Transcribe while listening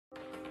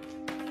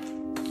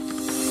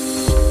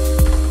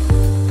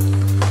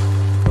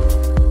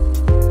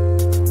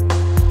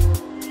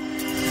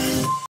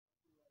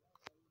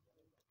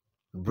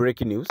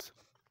Breaking news.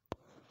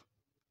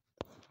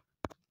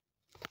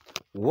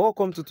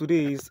 Welcome to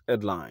today's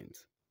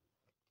headlines.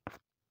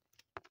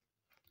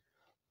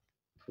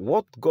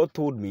 What God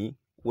told me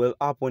will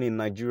happen in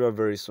Nigeria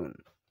very soon.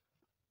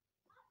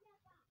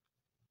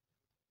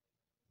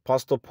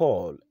 Pastor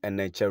Paul and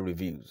Nature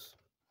reviews.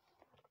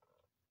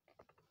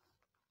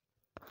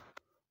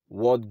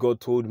 What God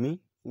told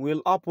me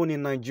will happen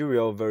in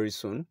Nigeria very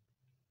soon.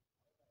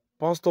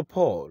 Pastor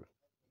Paul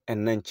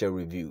and Nature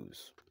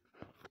reviews.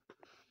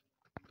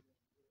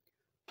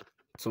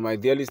 To my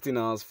dear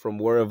listeners from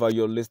wherever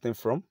you're listening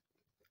from,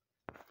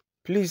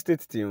 please stay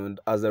tuned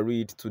as I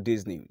read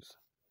today's news.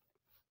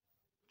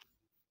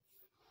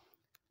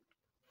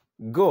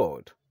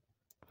 God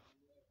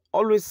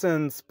always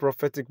sends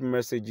prophetic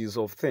messages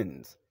of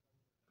things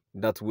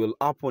that will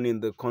happen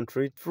in the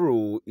country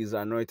through his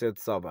anointed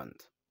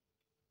servant.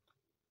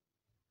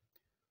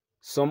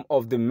 Some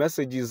of the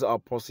messages are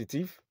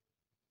positive,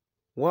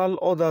 while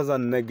others are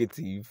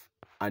negative,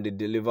 and they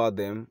deliver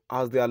them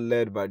as they are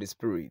led by the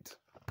Spirit.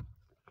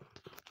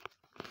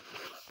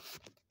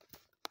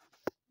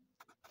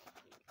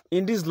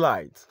 In this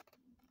light,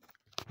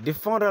 the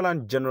founder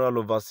and general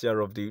overseer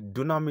of the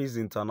Dunamis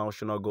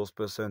International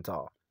Gospel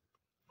Center,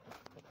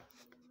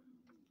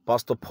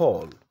 Pastor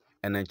Paul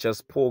NHS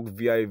spoke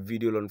via a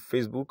video on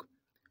Facebook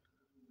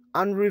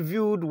and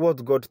reviewed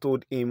what God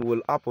told him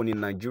will happen in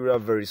Nigeria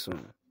very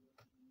soon.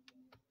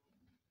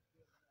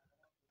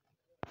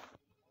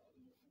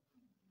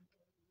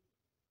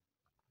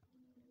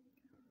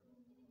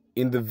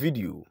 In the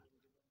video,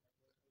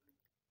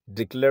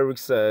 the cleric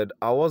said,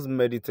 "I was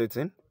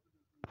meditating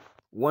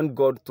when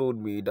God told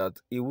me that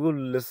He will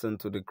listen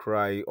to the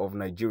cry of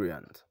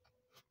Nigerians.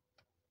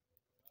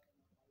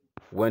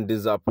 When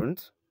this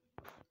happens,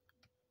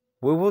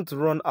 we won't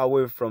run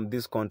away from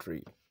this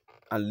country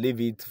and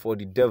leave it for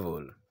the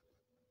devil.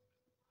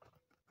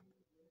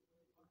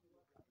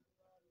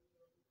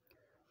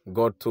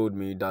 God told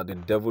me that the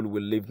devil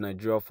will leave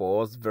Nigeria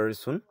for us very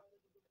soon,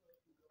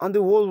 and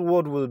the whole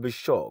world will be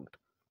shocked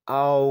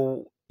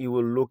how He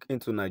will look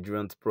into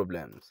Nigerians'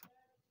 problems.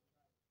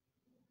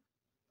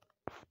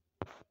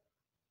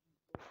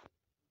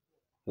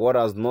 What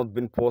has not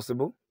been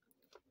possible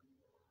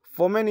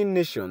for many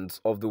nations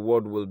of the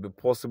world will be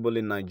possible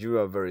in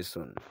Nigeria very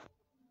soon.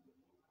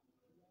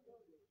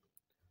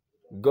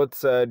 God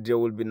said there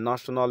will be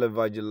national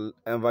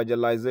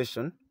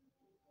evangelization,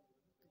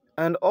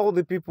 and all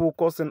the people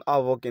causing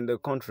havoc in the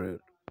country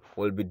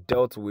will be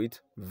dealt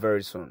with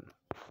very soon."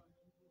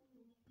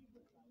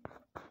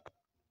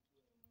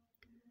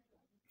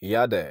 He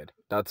added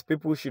that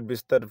people should be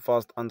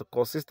steadfast and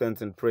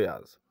consistent in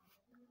prayers.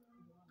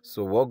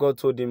 So what God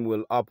told him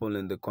will happen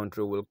in the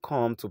country will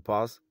come to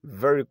pass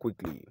very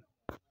quickly.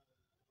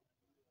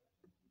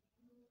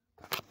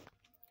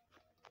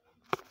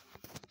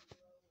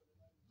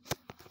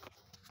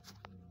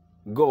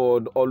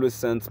 God always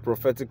sends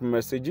prophetic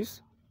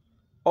messages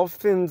of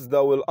things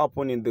that will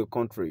happen in the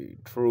country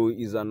through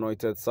his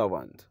anointed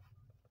servant.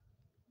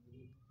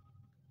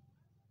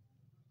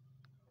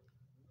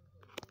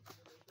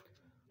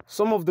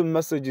 Some of the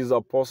messages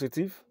are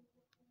positive,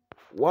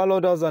 while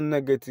others are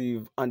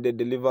negative, and they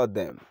deliver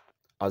them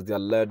as they are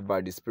led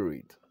by the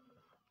Spirit.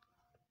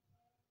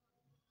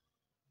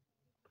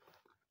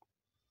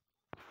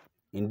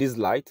 In this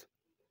light,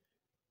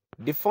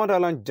 the founder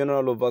and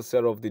general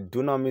overseer of the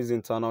Dunamis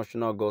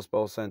International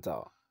Gospel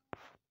Center,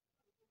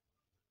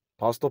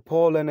 Pastor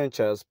Paul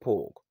NHS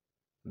spoke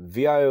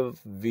via a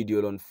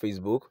video on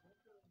Facebook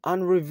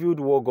and reviewed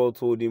what God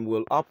told him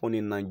will happen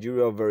in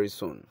Nigeria very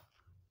soon.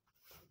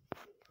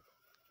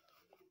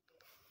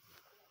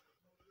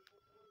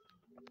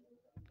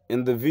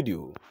 In the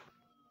video,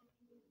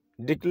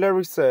 the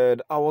cleric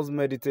said, "I was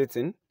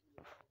meditating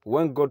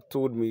when God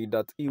told me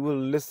that He will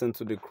listen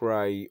to the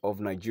cry of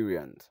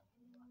Nigerians.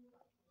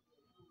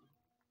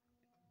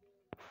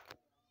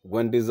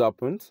 When this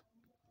happens,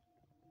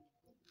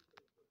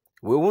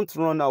 we won't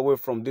run away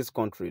from this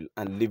country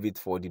and leave it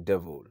for the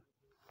devil."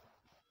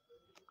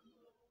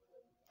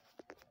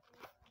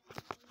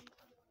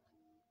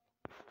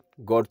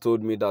 God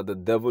told me that the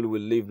devil will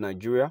leave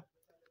Nigeria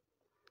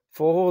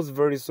for us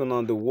very soon,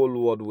 and the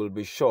whole world will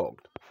be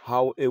shocked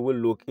how He will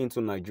look into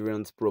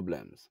Nigerians'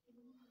 problems.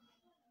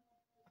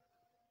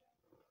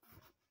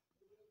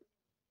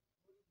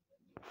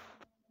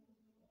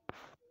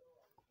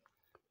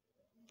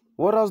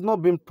 What has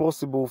not been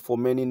possible for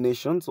many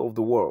nations of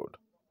the world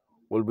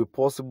will be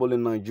possible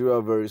in Nigeria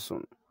very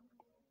soon.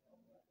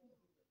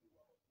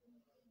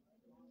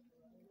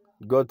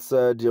 God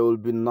said there will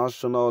be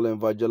national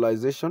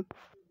evangelization,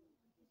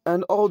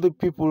 and all the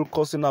people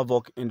causing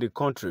havoc in the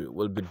country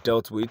will be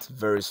dealt with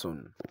very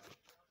soon.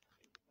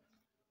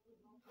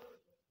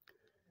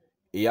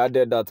 He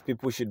added that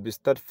people should be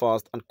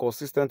steadfast and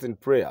consistent in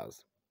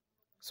prayers.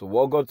 So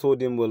what God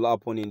told him will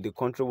happen in the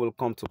country will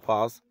come to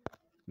pass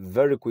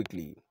very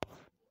quickly.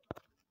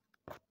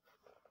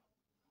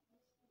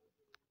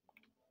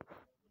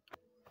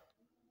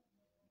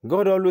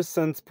 God always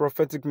sends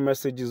prophetic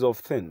messages of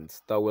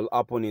things that will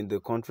happen in the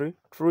country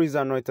through his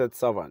anointed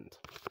servant.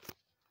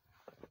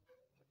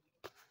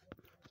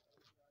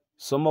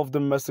 Some of the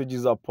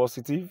messages are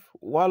positive,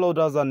 while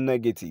others are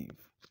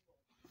negative,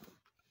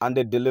 and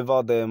they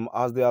deliver them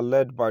as they are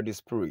led by the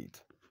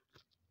Spirit.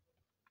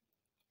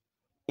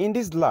 In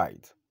this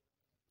light,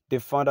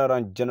 the founder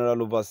and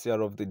general overseer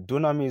of the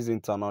Dunamis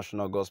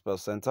International Gospel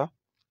Center,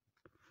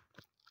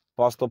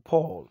 Pastor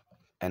Paul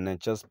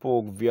Enenche,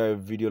 spoke via a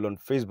video on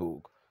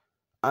Facebook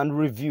and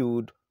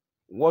reviewed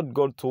what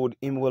God told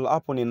him will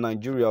happen in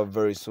Nigeria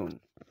very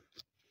soon.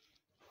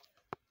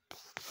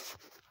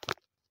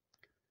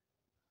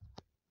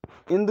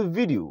 In the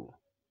video,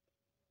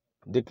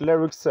 the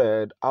cleric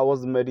said, "I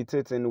was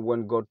meditating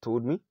when God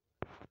told me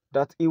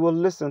that He will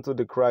listen to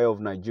the cry of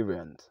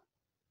Nigerians.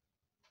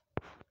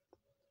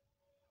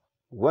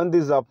 When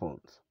this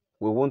happens,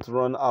 we won't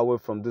run away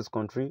from this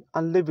country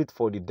and leave it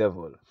for the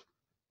devil.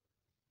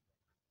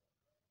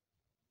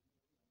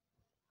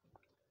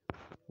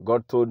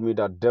 God told me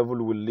that devil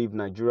will leave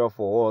Nigeria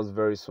for us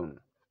very soon,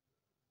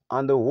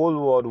 and the whole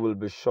world will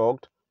be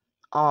shocked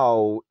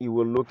how He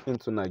will look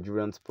into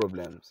Nigerians'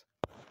 problems."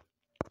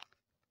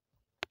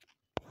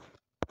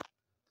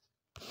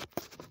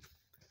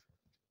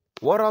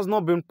 What has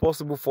not been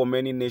possible for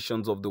many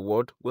nations of the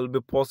world will be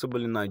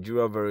possible in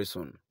Nigeria very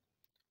soon.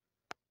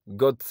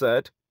 God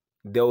said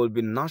there will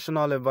be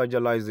national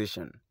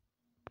evangelization,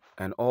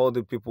 and all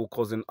the people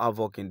causing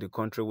havoc in the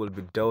country will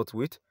be dealt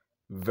with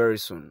very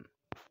soon.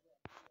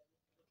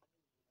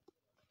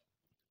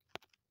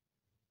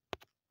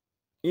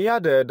 He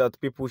added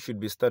that people should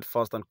be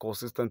steadfast and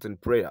consistent in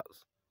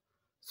prayers,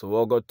 so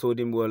what God told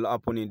him will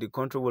happen in the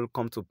country will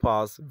come to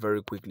pass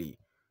very quickly.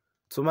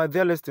 To my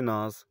dear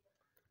listeners,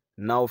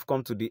 now we've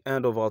come to the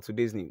end of our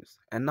today's news.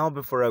 And now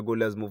before I go,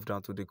 let's move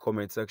down to the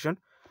comment section.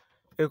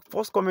 A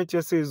first comment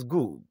here says,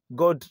 "Good.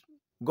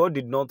 God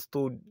did not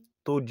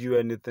told you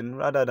anything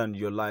rather than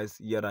your lies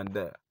here and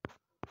there."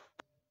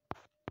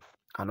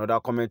 Another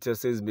comment here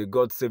says, "May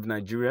God save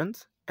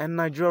Nigerians and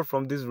Nigeria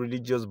from these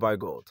religious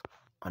bigots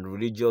and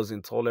religious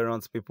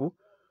intolerant people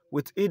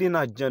with hidden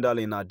agenda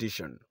in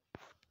addition."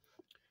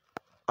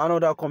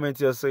 Another comment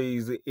here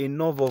says,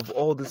 "Enough of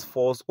all this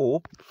false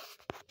hope.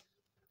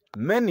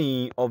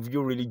 Many of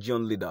you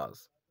religion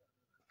leaders,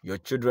 your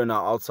children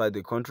are outside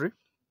the country,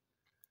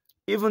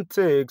 even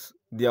takes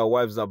their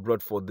wives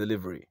abroad for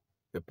delivery."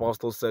 The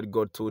pastor said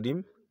God told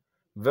him,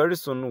 very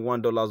soon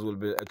 $1 will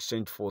be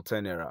exchanged for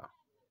 10 naira.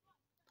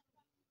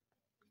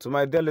 To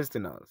my dear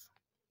listeners,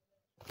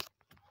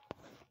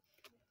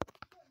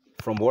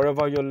 from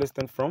wherever you're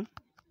listening from,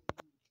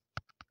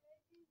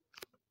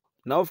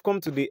 now we've come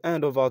to the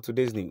end of our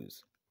today's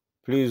news.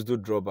 Please do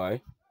drop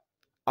by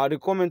at the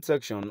comment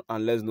section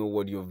and let's know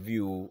what your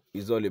view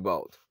is all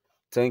about.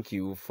 Thank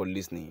you for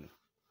listening.